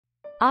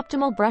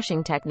Optimal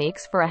brushing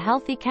techniques for a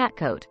healthy cat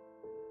coat.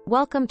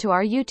 Welcome to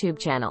our YouTube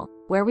channel,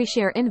 where we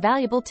share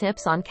invaluable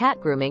tips on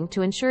cat grooming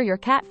to ensure your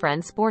cat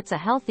friend sports a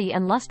healthy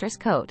and lustrous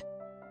coat.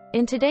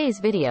 In today's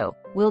video,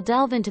 we'll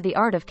delve into the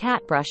art of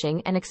cat brushing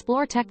and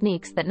explore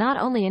techniques that not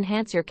only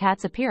enhance your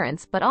cat's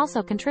appearance but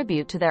also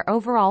contribute to their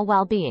overall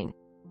well-being.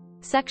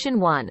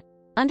 Section 1.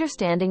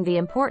 Understanding the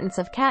importance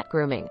of cat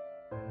grooming.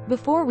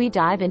 Before we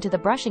dive into the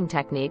brushing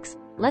techniques,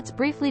 let's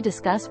briefly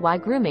discuss why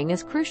grooming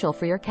is crucial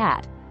for your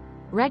cat.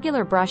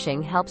 Regular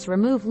brushing helps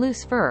remove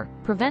loose fur,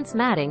 prevents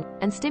matting,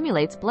 and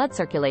stimulates blood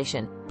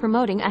circulation,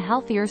 promoting a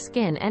healthier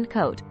skin and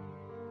coat.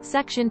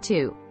 Section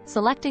 2.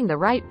 Selecting the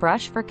right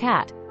brush for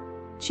cat.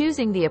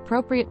 Choosing the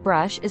appropriate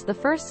brush is the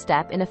first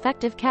step in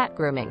effective cat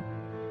grooming.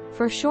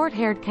 For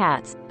short-haired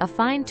cats, a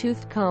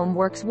fine-toothed comb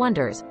works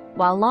wonders,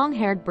 while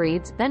long-haired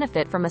breeds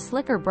benefit from a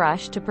slicker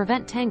brush to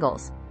prevent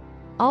tangles.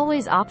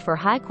 Always opt for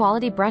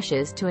high-quality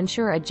brushes to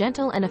ensure a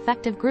gentle and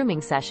effective grooming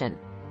session.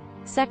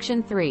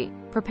 Section 3.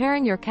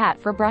 Preparing your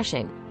cat for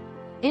brushing.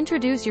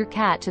 Introduce your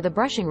cat to the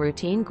brushing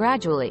routine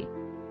gradually.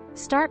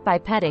 Start by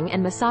petting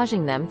and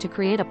massaging them to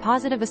create a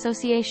positive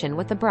association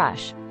with the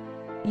brush.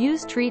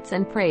 Use treats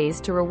and praise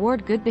to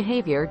reward good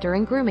behavior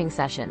during grooming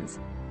sessions.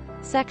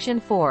 Section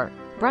 4.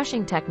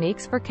 Brushing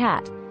techniques for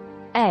cat.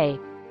 A.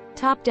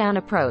 Top-down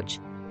approach.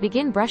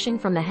 Begin brushing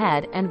from the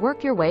head and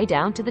work your way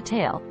down to the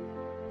tail.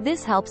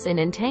 This helps in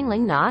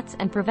entangling knots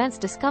and prevents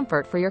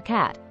discomfort for your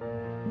cat.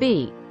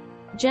 B.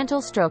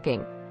 Gentle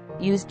stroking.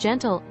 Use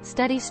gentle,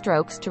 steady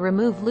strokes to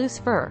remove loose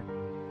fur.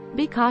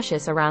 Be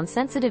cautious around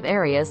sensitive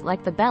areas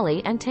like the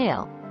belly and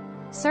tail.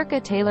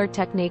 Tailored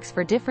techniques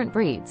for different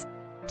breeds.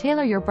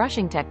 Tailor your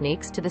brushing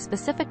techniques to the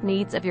specific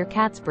needs of your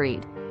cat's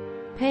breed.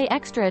 Pay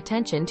extra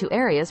attention to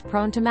areas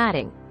prone to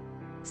matting.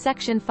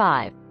 Section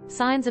 5.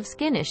 Signs of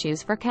skin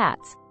issues for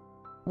cats.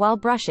 While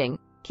brushing,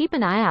 keep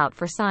an eye out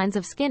for signs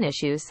of skin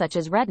issues such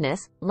as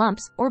redness,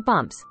 lumps, or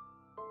bumps.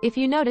 If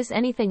you notice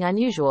anything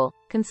unusual,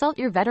 consult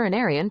your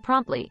veterinarian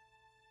promptly.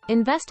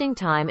 Investing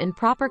time in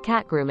proper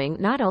cat grooming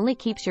not only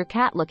keeps your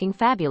cat looking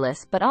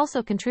fabulous but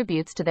also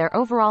contributes to their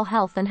overall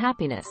health and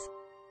happiness.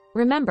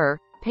 Remember,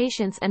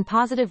 patience and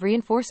positive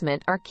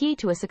reinforcement are key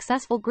to a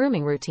successful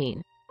grooming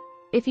routine.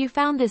 If you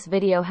found this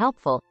video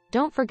helpful,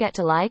 don't forget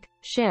to like,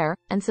 share,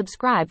 and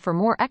subscribe for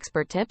more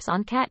expert tips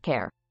on cat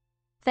care.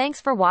 Thanks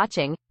for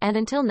watching, and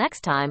until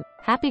next time,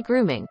 happy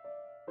grooming.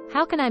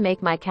 How can I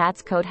make my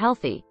cat's coat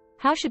healthy?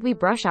 How should we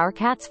brush our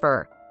cat's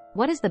fur?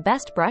 What is the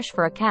best brush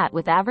for a cat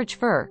with average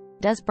fur?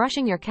 Does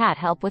brushing your cat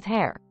help with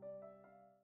hair?